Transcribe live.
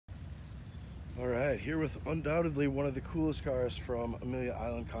All right, here with undoubtedly one of the coolest cars from Amelia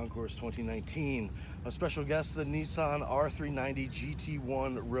Concours 2019. A special guest, the Nissan R390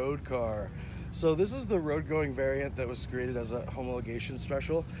 GT1 road car. So this is the road-going variant that was created as a homologation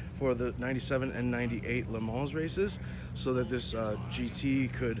special for the 97 and 98 LeMans races, so that this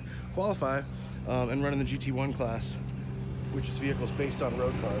GT could qualify and run in the GT1 class, which is vehicles based on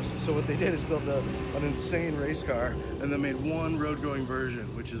road cars. So what they did is build an insane race car and then made one road-going version,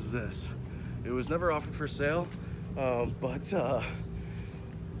 which is this. It was never offered for sale, but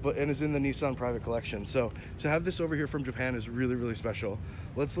is in the Nissan private collection. So to have this over here from Japan is really, really special.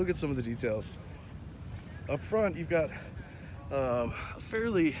 Let's look at some of the details. Up front, you've got a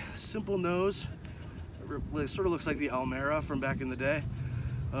fairly simple nose. It sort of looks like the Almera from back in the day.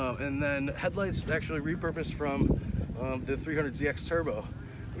 And then headlights actually repurposed from the 300ZX Turbo,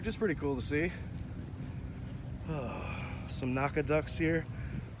 which is pretty cool to see. Some Naka ducts here,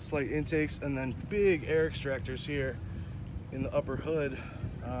 slight intakes, and then big air extractors here in the upper hood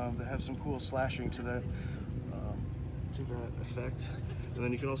that have some cool slashing to that effect. And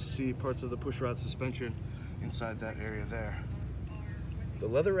then you can also see parts of the pushrod suspension inside that area there. The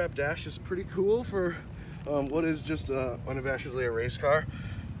leather wrap dash is pretty cool for what is just unabashedly a race car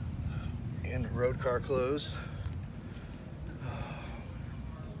in road car clothes.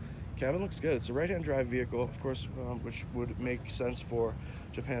 Cabin looks good. It's a right-hand drive vehicle, of course, which would make sense for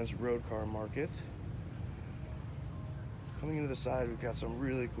Japan's road car market. Coming into the side, we've got some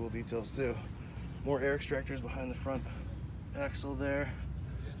really cool details too. More air extractors behind the front axle there.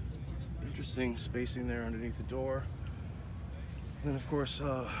 Interesting spacing there underneath the door. And then, of course,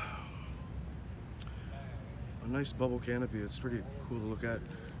 a nice bubble canopy. It's pretty cool to look at.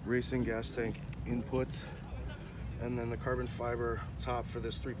 Racing gas tank inputs. And then the carbon fiber top for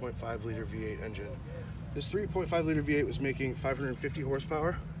this 3.5 liter V8 engine. This 3.5 liter V8 was making 550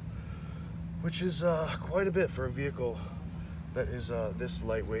 horsepower, which is quite a bit for a vehicle that is this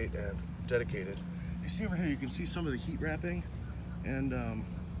lightweight and dedicated. You see over here, you can see some of the heat wrapping and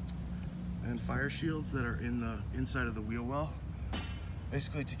fire shields that are in the inside of the wheel well,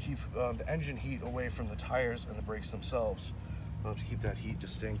 basically to keep the engine heat away from the tires and the brakes themselves, to keep that heat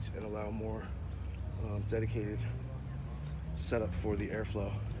distinct and allow more dedicated setup for the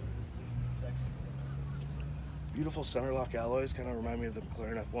airflow. Beautiful center lock alloys, kind of remind me of the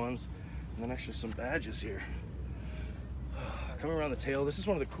McLaren F1s. And then actually some badges here. Coming around the tail, this is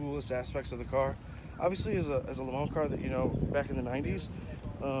one of the coolest aspects of the car. Obviously, as a Le Mans car that, you know, back in the 90s,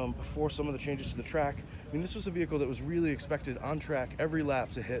 before some of the changes to the track, I mean, this was a vehicle that was really expected on track every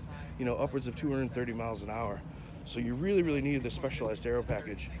lap to hit, you know, upwards of 230 miles an hour. So you really, really needed this specialized aero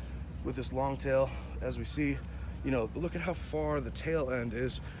package. With this long tail, as we see, you know, look at how far the tail end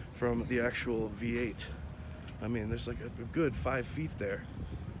is from the actual V8. I mean, there's like a good 5 feet there.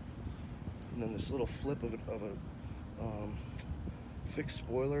 And then this little flip of a fixed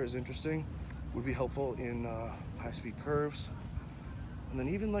spoiler is interesting. Would be helpful in high-speed curves. And then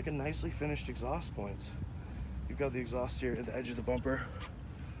even like a nicely finished exhaust points. You've got the exhaust here at the edge of the bumper.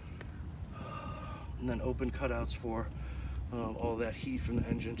 And then open cutouts for all that heat from the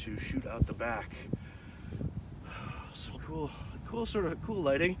engine to shoot out the back. Some cool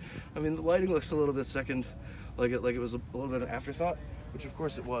lighting. I mean, the lighting looks a little bit second, like it was a little bit of an afterthought, which of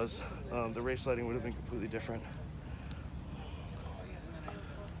course it was. The race lighting would have been completely different.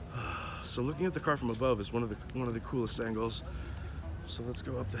 So looking at the car from above is one of the coolest angles. So let's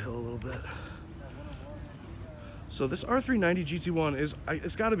go up the hill a little bit. So this R390 GT1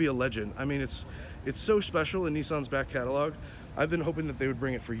 it's got to be a legend. I mean, it's so special in Nissan's back catalog. I've been hoping that they would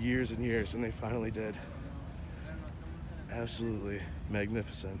bring it for years and years, and they finally did. Absolutely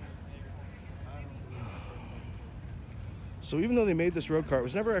magnificent. So even though they made this road car, it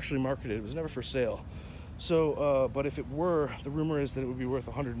was never actually marketed. It was never for sale. So, but if it were, the rumor is that it would be worth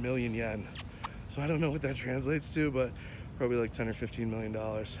 100 million yen. So I don't know what that translates to, but probably like 10 or 15 million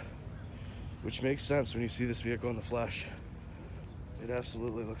dollars, which makes sense when you see this vehicle in the flesh. It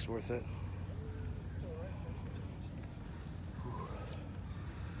absolutely looks worth it.